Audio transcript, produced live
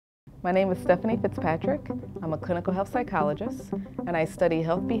My name is Stephanie Fitzpatrick. I'm a clinical health psychologist, and I study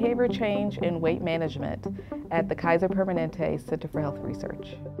health behavior change and weight management at the Kaiser Permanente Center for Health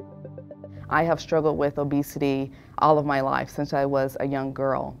Research. I have struggled with obesity all of my life since I was a young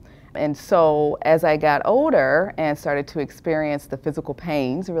girl. And so as I got older and started to experience the physical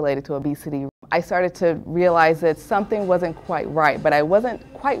pains related to obesity, I started to realize that something wasn't quite right, but I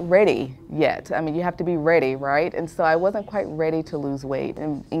wasn't quite ready yet. I mean, you have to be ready, right? And so I wasn't quite ready to lose weight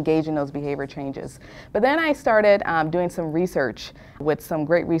and engage in those behavior changes. But then I started doing some research with some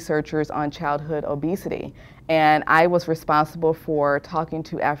great researchers on childhood obesity. And I was responsible for talking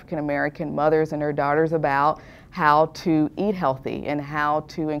to African American mothers and their daughters about how to eat healthy and how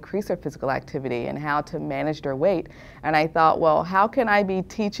to increase their physical activity and how to manage their weight. And I thought, well, how can I be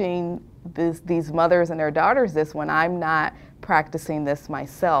teaching these mothers and their daughters this when I'm not practicing this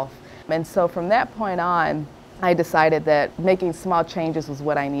myself? And so from that point on, I decided that making small changes was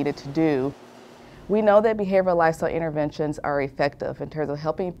what I needed to do. We know that behavioral lifestyle interventions are effective in terms of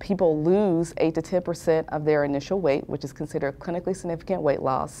helping people lose 8 to 10% of their initial weight, which is considered clinically significant weight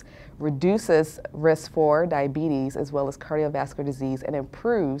loss, reduces risk for diabetes as well as cardiovascular disease, and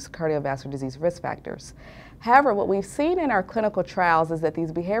improves cardiovascular disease risk factors. However, what we've seen in our clinical trials is that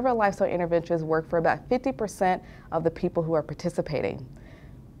these behavioral lifestyle interventions work for about 50% of the people who are participating.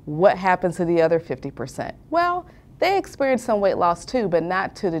 What happens to the other 50%? Well, they experience some weight loss too, but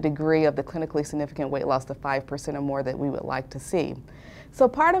not to the degree of the clinically significant weight loss to 5% or more that we would like to see. So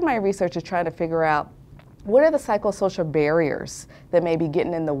part of my research is trying to figure out what are the psychosocial barriers that may be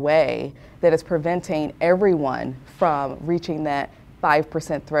getting in the way that is preventing everyone from reaching that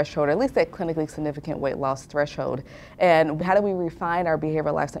 5% threshold, or at least that clinically significant weight loss threshold. And how do we refine our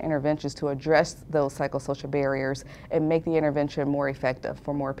behavioral lifestyle interventions to address those psychosocial barriers and make the intervention more effective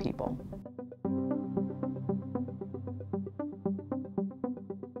for more people?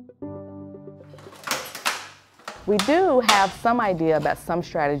 We do have some idea about some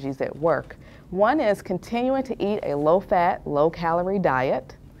strategies that work. One is continuing to eat a low-fat, low-calorie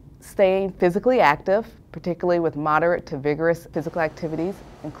diet, staying physically active, particularly with moderate to vigorous physical activities,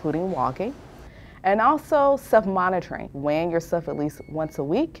 including walking, and also self-monitoring, weighing yourself at least once a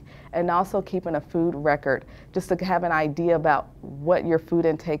week, and also keeping a food record, just to have an idea about what your food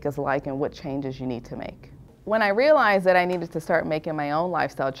intake is like and what changes you need to make. When I realized that I needed to start making my own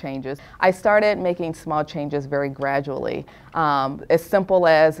lifestyle changes, I started making small changes very gradually. As simple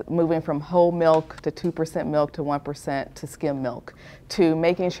as moving from whole milk to 2% milk to 1% to skim milk, to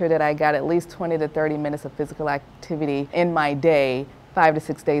making sure that I got at least 20 to 30 minutes of physical activity in my day, 5 to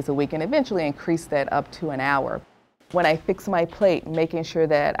 6 days a week, and eventually increase that up to an hour. When I fix my plate, making sure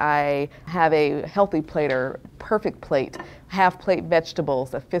that I have a healthy plate or perfect plate, half plate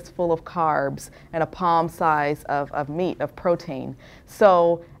vegetables, a fistful of carbs, and a palm size of meat, of protein.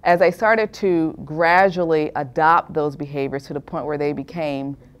 So as I started to gradually adopt those behaviors to the point where they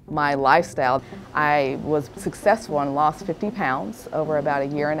became my lifestyle, I was successful and lost 50 pounds over about a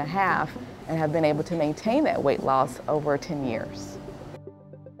year and a half and have been able to maintain that weight loss over 10 years.